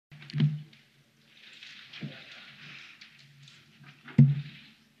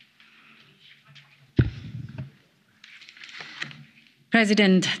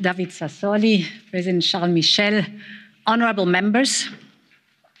President David Sassoli, President Charles Michel, honourable members,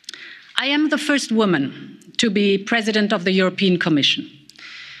 I am the first woman to be President of the European Commission.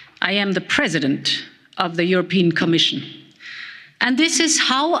 I am the President of the European Commission. And this is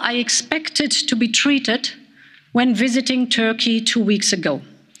how I expected to be treated when visiting Turkey 2 weeks ago,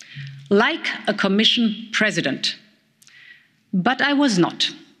 like a Commission President. But I was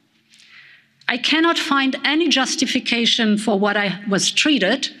not. I cannot find any justification for what I was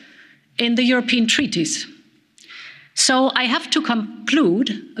treated in the European treaties. So I have to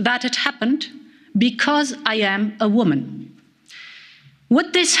conclude that it happened because I am a woman.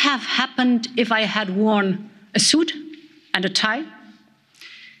 Would this have happened if I had worn a suit and a tie?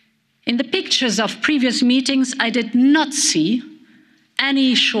 In the pictures of previous meetings, I did not see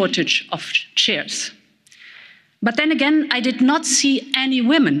any shortage of chairs. But then again, I did not see any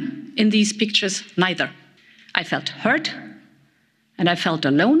women in these pictures neither. I felt hurt and I felt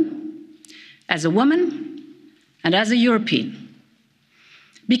alone as a woman and as a European.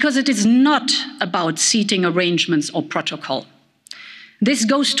 Because it is not about seating arrangements or protocol. This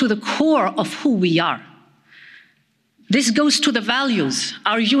goes to the core of who we are. This goes to the values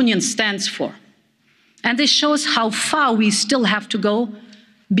our union stands for. And this shows how far we still have to go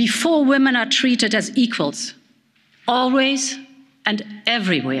before women are treated as equals, always and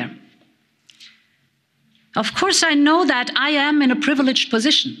everywhere. Of course, I know that I am in a privileged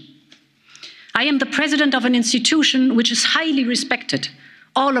position. I am the president of an institution which is highly respected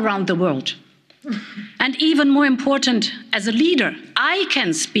all around the world. And even more important, as a leader, I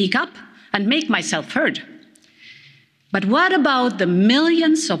can speak up and make myself heard. But what about the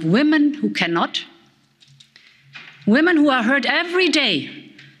millions of women who cannot? Women who are heard every day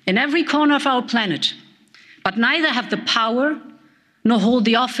in every corner of our planet, but neither have the power nor hold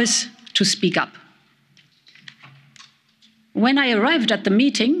the office to speak up. When I arrived at the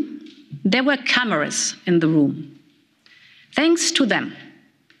meeting, there were cameras in the room. Thanks to them,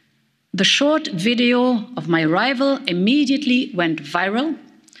 the short video of my arrival immediately went viral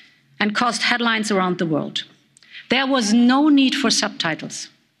and caused headlines around the world. There was no need for subtitles.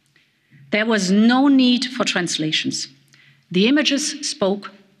 There was no need for translations. The images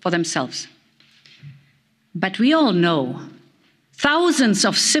spoke for themselves. But we all know thousands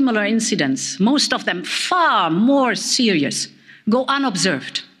of similar incidents, most of them far more serious, go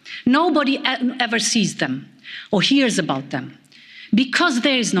unobserved. Nobody ever sees them or hears about them because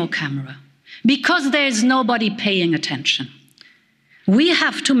there is no camera, because there is nobody paying attention. We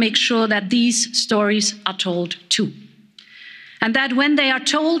have to make sure that these stories are told too, and that when they are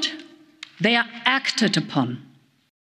told, they are acted upon.